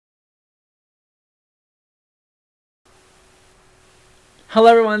Hello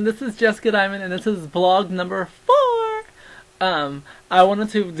everyone, this is Jessica Dimon and this is vlog number 4. I wanted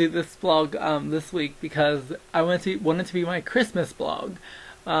to do this vlog this week because I wanted to be my Christmas vlog.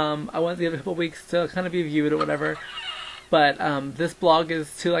 I wanted to give it a couple weeks to kind of be viewed or whatever. But this vlog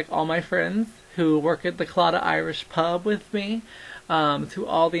is to like all my friends who work at the Claddagh Irish pub with me, to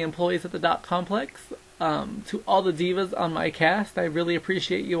all the employees at the Dock Complex, to all the divas on my cast. I really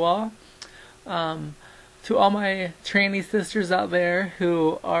appreciate you all. To all my tranny sisters out there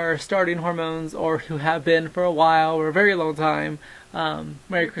who are starting hormones or who have been for a while or a very long time,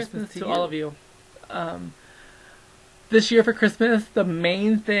 Merry Christmas to all of you. This year for Christmas, the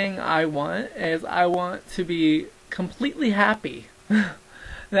main thing I want is I want to be completely happy.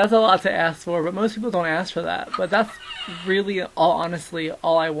 That's a lot to ask for, but most people don't ask for that. But that's really, honestly,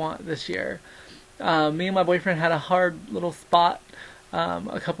 all I want this year. Me and my boyfriend had a hard little spot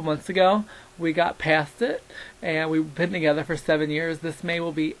a couple months ago. We got past it, and we've been together for 7 years. This May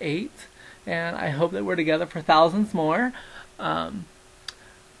will be 8, and I hope that we're together for thousands more.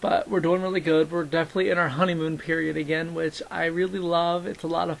 But we're doing really good. We're definitely in our honeymoon period again, which I really love. It's a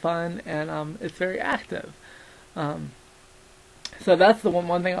lot of fun, and it's very active. So that's the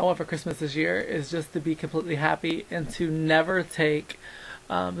one thing I want for Christmas this year, is just to be completely happy and to never take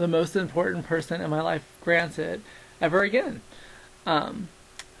the most important person in my life granted ever again.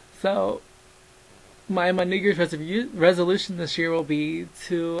 So my New Year's resolution this year will be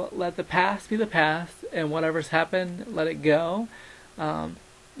to let the past be the past, and whatever's happened, let it go.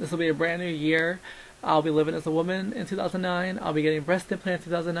 This will be a brand new year. I'll be living as a woman in 2009. I'll be getting breast implants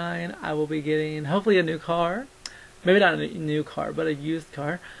in 2009. I will be getting, hopefully, a new car. Maybe not a new car, but a used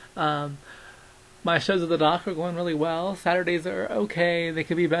car. My shows at the Dock are going really well. Saturdays are okay. They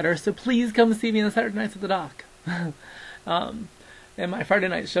could be better. So please come see me on Saturday nights at the Dock. And my Friday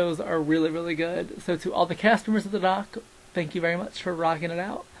night shows are really, really good. So to all the cast members of the Dock, thank you very much for rocking it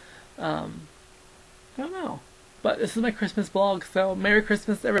out. I don't know. But this is my Christmas vlog, so Merry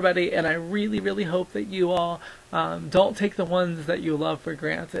Christmas everybody, and I really, really hope that you all don't take the ones that you love for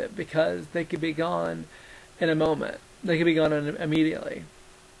granted, because they could be gone in a moment. They could be gone immediately.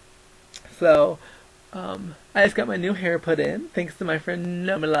 So, I just got my new hair put in, thanks to my friend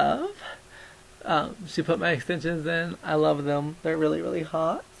No Love. She put my extensions in. I love them. They're really, really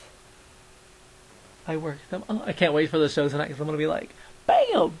hot. I work them. Oh, I can't wait for the show tonight because I'm going to be like,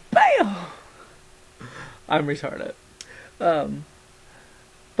 bam, bam. I'm retarded.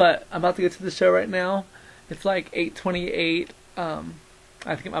 But I'm about to get to the show right now. It's like 8:28. I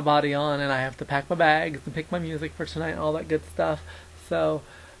have to get my body on, and I have to pack my bags and pick my music for tonight and all that good stuff. So,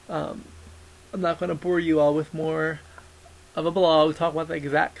 I'm not going to bore you all with more of a blog, talk about the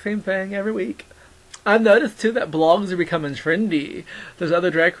exact same thing every week. I've noticed too that blogs are becoming trendy. There's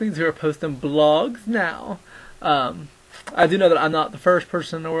other drag queens who are posting blogs now. I do know that I'm not the first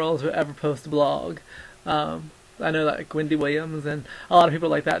person in the world to ever post a blog. I know that like Wendy Williams and a lot of people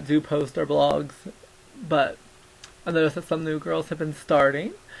like that do post their blogs, but I noticed that some new girls have been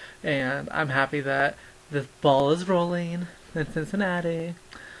starting, and I'm happy that this ball is rolling in Cincinnati.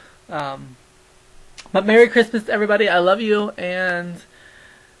 But Merry Christmas, everybody. I love you, and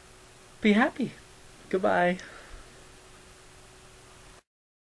be happy. Goodbye.